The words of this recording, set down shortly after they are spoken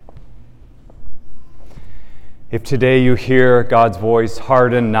If today you hear God's voice,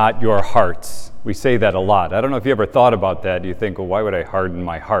 harden not your hearts. We say that a lot. I don't know if you ever thought about that. You think, well, why would I harden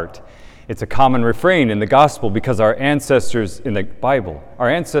my heart? It's a common refrain in the gospel because our ancestors in the Bible, our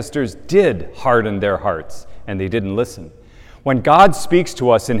ancestors did harden their hearts and they didn't listen. When God speaks to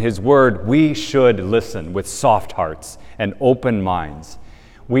us in His Word, we should listen with soft hearts and open minds.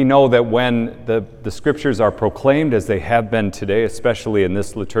 We know that when the Scriptures are proclaimed, as they have been today, especially in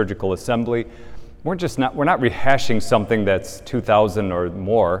this liturgical assembly, we're not rehashing something that's 2,000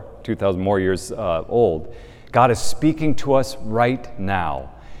 more years old. God is speaking to us right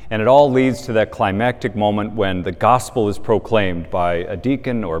now. And it all leads to that climactic moment when the gospel is proclaimed by a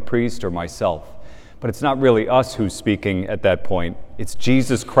deacon or a priest or myself. But it's not really us who's speaking at that point. It's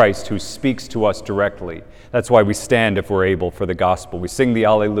Jesus Christ who speaks to us directly. That's why we stand, if we're able, for the gospel. We sing the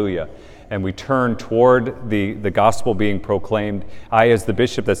Alleluia, and we turn toward the gospel being proclaimed. I, as the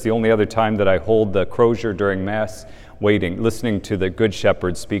bishop, that's the only other time that I hold the crozier during Mass, waiting, listening to the Good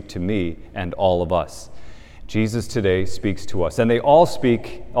Shepherd speak to me and all of us. Jesus today speaks to us. And they all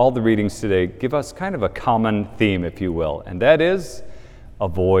speak, all the readings today, give us kind of a common theme, if you will, and that is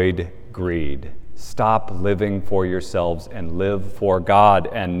avoid greed. Stop living for yourselves and live for God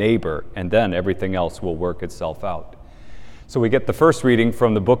and neighbor, and then everything else will work itself out. So we get the first reading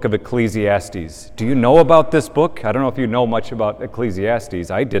from the book of Ecclesiastes. Do you know about this book? I don't know if you know much about Ecclesiastes.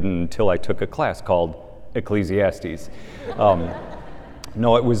 I didn't until I took a class called Ecclesiastes.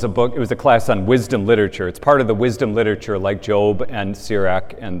 No, it was a class on wisdom literature. It's part of the wisdom literature like Job and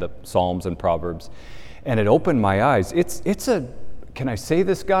Sirach and the Psalms and Proverbs. And it opened my eyes. Can I say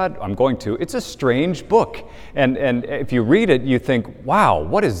this, God? I'm going to. It's a strange book. And if you read it, you think, wow,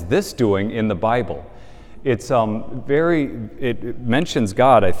 what is this doing in the Bible? It mentions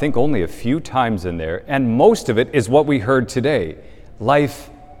God, I think, only a few times in there, and most of it is what we heard today. Life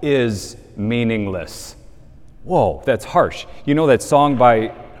is meaningless. Whoa, that's harsh. You know that song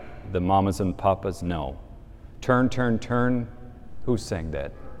by the Mamas and Papas? No. Turn, turn, turn. Who sang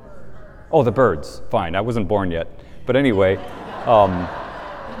that? Oh, the Byrds. Fine, I wasn't born yet. But anyway,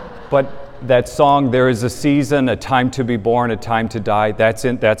 but that song, there is a season, a time to be born, a time to die,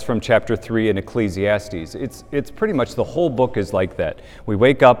 that's from chapter 3 in Ecclesiastes. It's pretty much the whole book is like that. We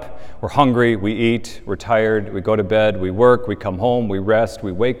wake up, we're hungry, we eat, we're tired, we go to bed, we work, we come home, we rest,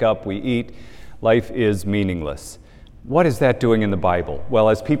 we wake up, we eat. Life is meaningless. What is that doing in the Bible? Well,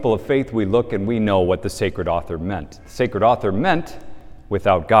 as people of faith, we look and we know what the sacred author meant. The sacred author meant,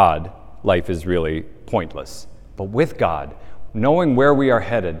 without God, life is really pointless. But with God, knowing where we are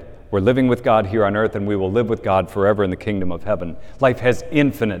headed, we're living with God here on earth and we will live with God forever in the kingdom of heaven. Life has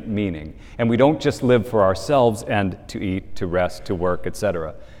infinite meaning. And we don't just live for ourselves and to eat, to rest, to work,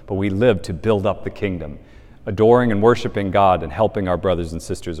 etc. But we live to build up the kingdom, adoring and worshiping God and helping our brothers and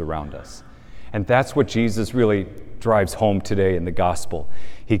sisters around us. And that's what Jesus really drives home today in the gospel.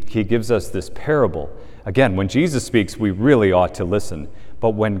 He gives us this parable. Again, when Jesus speaks, we really ought to listen.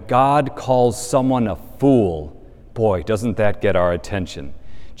 But when God calls someone a fool, boy, doesn't that get our attention.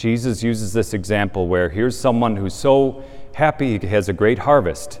 Jesus uses this example where here's someone who's so happy he has a great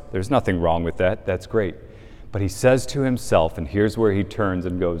harvest. There's nothing wrong with that. That's great. But he says to himself, and here's where he turns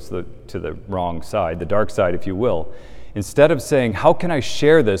and goes to the wrong side, the dark side, if you will. Instead of saying, how can I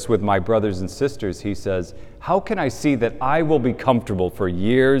share this with my brothers and sisters, he says, how can I see that I will be comfortable for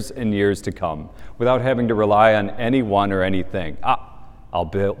years and years to come without having to rely on anyone or anything? I'll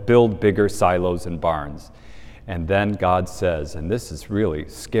build bigger silos and barns. And then God says, and this is really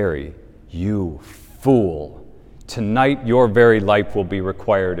scary, you fool, tonight your very life will be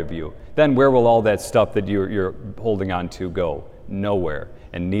required of you. Then where will all that stuff that you're holding on to go? Nowhere.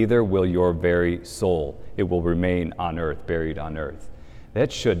 And neither will your very soul. It will remain on earth, buried on earth.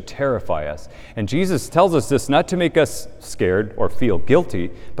 That should terrify us. And Jesus tells us this not to make us scared or feel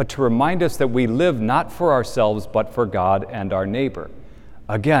guilty, but to remind us that we live not for ourselves, but for God and our neighbor.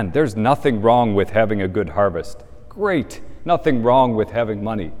 Again, there's nothing wrong with having a good harvest. Great. Nothing wrong with having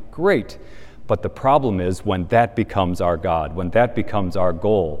money. Great. But the problem is when that becomes our God, when that becomes our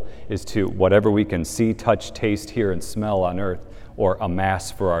goal, is to whatever we can see, touch, taste, hear, and smell on earth, or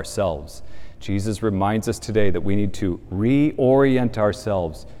amass for ourselves. Jesus reminds us today that we need to reorient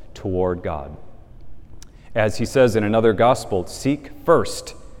ourselves toward God. As he says in another gospel, seek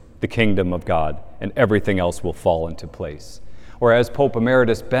first the kingdom of God, and everything else will fall into place. Or as Pope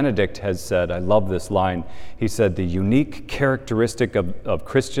Emeritus Benedict has said, I love this line, he said, the unique characteristic of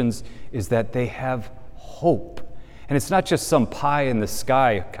Christians is that they have hope. And it's not just some pie in the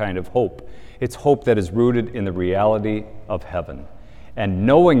sky kind of hope. It's hope that is rooted in the reality of heaven. And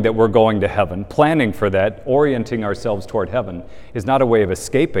knowing that we're going to heaven, planning for that, orienting ourselves toward heaven, is not a way of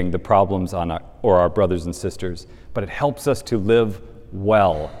escaping the problems or our brothers and sisters, but it helps us to live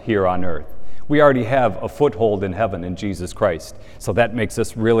well here on earth. We already have a foothold in heaven in Jesus Christ, so that makes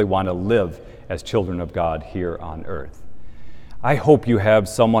us really want to live as children of God here on earth. I hope you have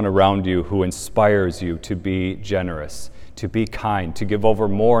someone around you who inspires you to be generous, to be kind, to give over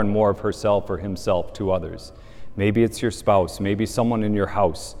more and more of herself or himself to others. Maybe it's your spouse, maybe someone in your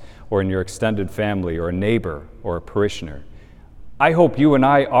house or in your extended family or a neighbor or a parishioner. I hope you and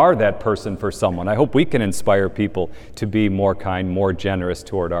I are that person for someone. I hope we can inspire people to be more kind, more generous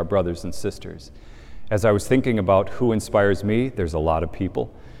toward our brothers and sisters. As I was thinking about who inspires me, there's a lot of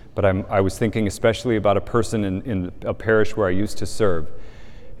people, but I was thinking especially about a person in a parish where I used to serve.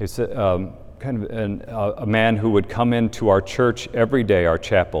 It's a man who would come into our church every day, our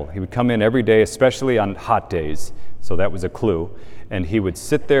chapel. He would come in every day, especially on hot days, so that was a clue. And he would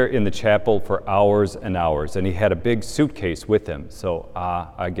sit there in the chapel for hours and hours, and he had a big suitcase with him. So,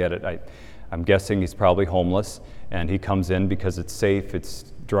 I get it. I'm guessing he's probably homeless, and he comes in because it's safe,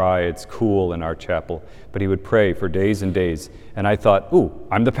 it's dry, it's cool in our chapel. But he would pray for days and days, and I thought, ooh,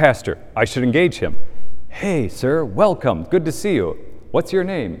 I'm the pastor. I should engage him. Hey, sir, welcome. Good to see you. What's your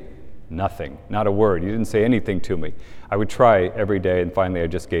name? Nothing, not a word. He didn't say anything to me. I would try every day, and finally I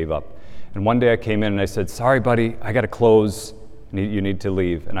just gave up. And one day I came in and I said, sorry, buddy, I got to close. You need to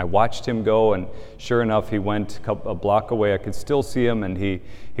leave. And I watched him go, and sure enough, he went a block away. I could still see him, and he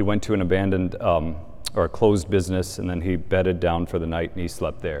went to an abandoned or a closed business, and then he bedded down for the night, and he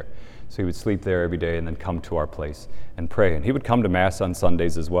slept there. So he would sleep there every day and then come to our place and pray. And he would come to Mass on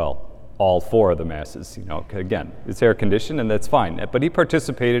Sundays as well. All 4 of the Masses, again, it's air conditioned and that's fine. But he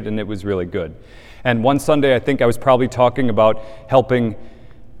participated and it was really good. And one Sunday, I think I was probably talking about helping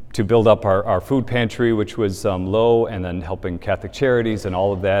to build up our food pantry, which was low, and then helping Catholic Charities and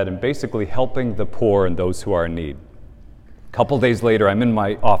all of that, and basically helping the poor and those who are in need. A couple days later, I'm in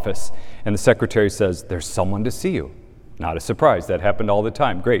my office and the secretary says, there's someone to see you. Not a surprise, that happened all the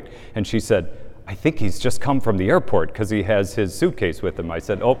time, great. And she said, I think he's just come from the airport because he has his suitcase with him. I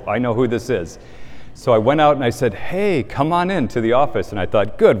said, oh, I know who this is. So I went out and I said, hey, come on in to the office. And I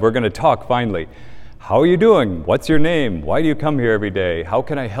thought, good, we're going to talk finally. How are you doing? What's your name? Why do you come here every day? How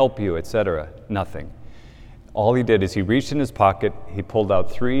can I help you, etc.? Nothing. All he did is he reached in his pocket, he pulled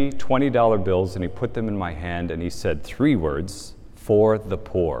out 3 $20 bills and he put them in my hand and he said 3 words, for the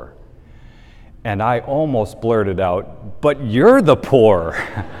poor. And I almost blurted out, but you're the poor.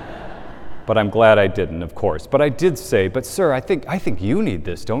 But I'm glad I didn't, of course. But I did say, but sir, I think you need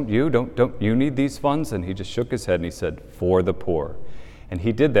this, don't you? Don't you need these funds? And he just shook his head and he said, for the poor. And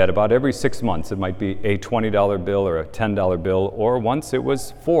he did that about every 6 months. It might be a $20 bill or a $10 bill, or once it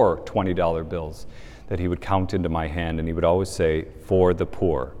was 4 $20 bills that he would count into my hand, and he would always say, for the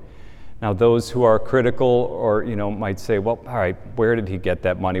poor. Now, those who are critical or, might say, well, all right, where did he get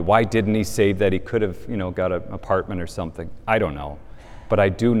that money? Why didn't he save that? He could have, got an apartment or something. I don't know. But I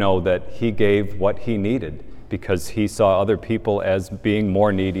do know that he gave what he needed because he saw other people as being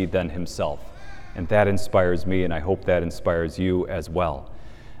more needy than himself. And that inspires me, and I hope that inspires you as well.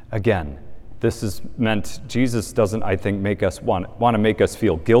 Again, this is meant, Jesus doesn't, I think, make us want to make us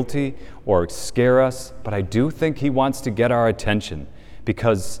feel guilty or scare us, but I do think he wants to get our attention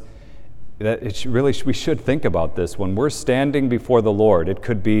because we should think about this. When we're standing before the Lord, it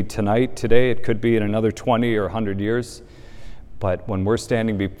could be tonight, today, it could be in another 20 or 100 years, but when we're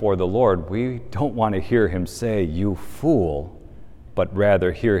standing before the Lord, we don't want to hear him say, you fool, but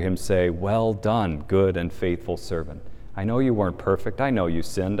rather hear him say, well done, good and faithful servant. I know you weren't perfect. I know you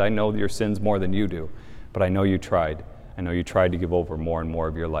sinned. I know your sins more than you do, but I know you tried. I know you tried to give over more and more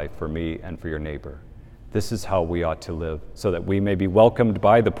of your life for me and for your neighbor. This is how we ought to live, so that we may be welcomed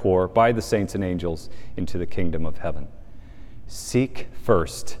by the poor, by the saints and angels, into the kingdom of heaven. Seek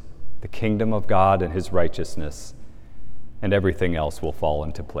first the kingdom of God and his righteousness, and everything else will fall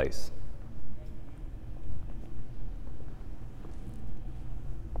into place.